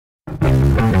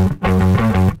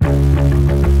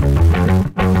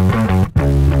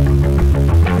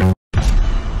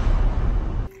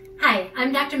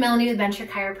Melanie with Venture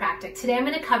Chiropractic. Today I'm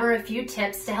going to cover a few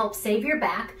tips to help save your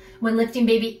back when lifting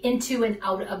baby into and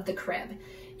out of the crib.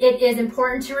 It is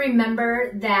important to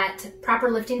remember that proper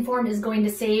lifting form is going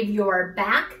to save your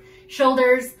back,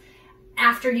 shoulders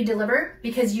after you deliver,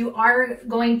 because you are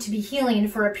going to be healing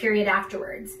for a period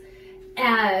afterwards.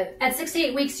 At 6 to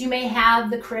 8 weeks, you may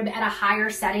have the crib at a higher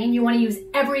setting. You want to use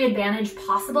every advantage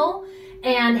possible,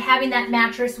 and having that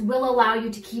mattress will allow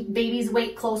you to keep baby's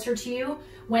weight closer to you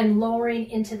when lowering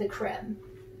into the crib.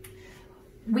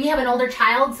 We have an older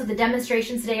child, so the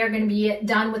demonstrations today are going to be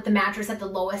done with the mattress at the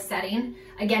lowest setting,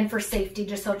 again for safety,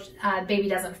 just so baby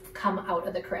doesn't come out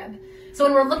of the crib. So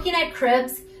when we're looking at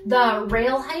cribs, the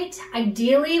rail height,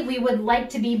 ideally we would like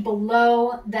to be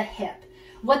below the hip.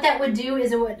 What that would do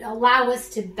is it would allow us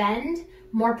to bend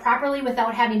more properly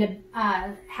without having to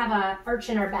have an arch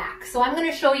in our back. So I'm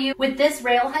going to show you with this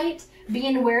rail height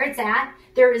being where it's at,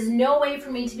 there is no way for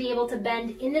me to be able to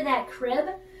bend into that crib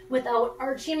without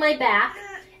arching my back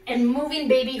and moving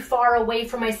baby far away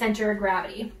from my center of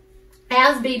gravity.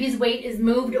 As baby's weight is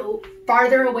moved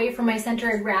farther away from my center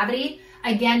of gravity,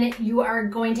 again, you are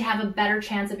going to have a better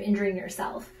chance of injuring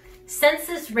yourself. Since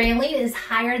this railing is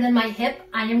higher than my hip,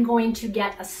 I am going to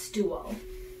get a stool.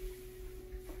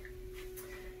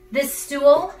 This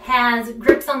stool has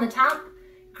grips on the top,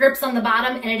 grips on the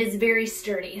bottom, and it is very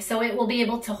sturdy. So it will be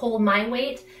able to hold my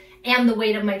weight and the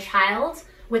weight of my child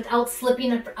without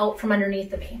slipping out from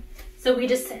underneath of me. So we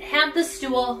just have the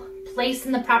stool placed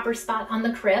in the proper spot on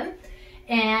the crib,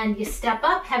 and you step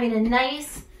up, having a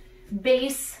nice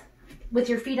base with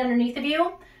your feet underneath of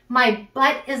you. My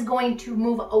butt is going to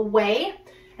move away,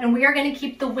 and we are going to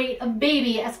keep the weight of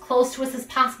baby as close to us as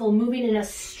possible, moving in a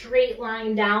straight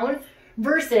line down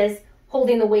versus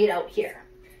holding the weight out here.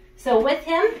 So with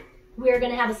him, we are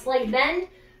going to have a slight bend,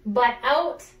 butt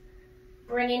out,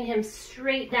 bringing him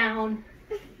straight down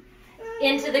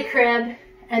into the crib,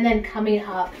 and then coming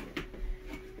up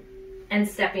and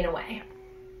stepping away.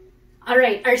 All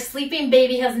right, our sleeping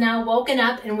baby has now woken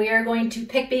up, and we are going to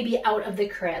pick baby out of the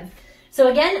crib. So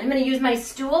again, I'm going to use my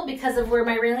stool because of where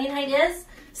my railing height is.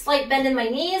 Slight bend in my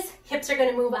knees, hips are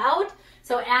going to move out.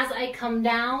 So as I come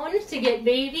down to get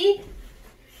baby,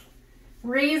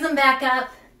 raise them back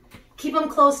up, keep them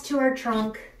close to our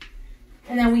trunk,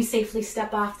 and then we safely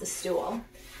step off the stool.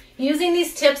 Using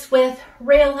these tips with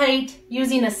rail height,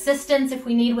 using assistance if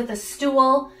we need with a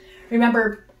stool.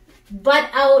 Remember, butt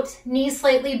out, knees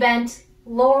slightly bent,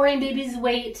 lowering baby's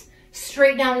weight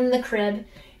straight down in the crib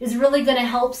is really going to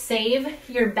help save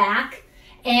your back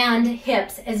and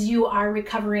hips as you are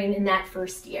recovering in that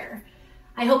first year.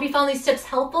 I hope you found these tips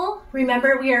helpful.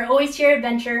 Remember, we are always here at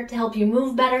Venture to help you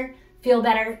move better, feel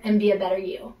better, and be a better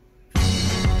you.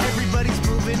 Everybody's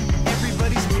moving,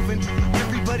 everybody's moving,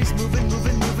 everybody's moving,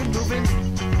 moving, moving, moving.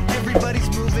 Everybody's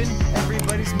moving,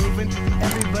 everybody's moving,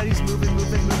 everybody's moving,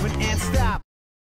 moving, moving.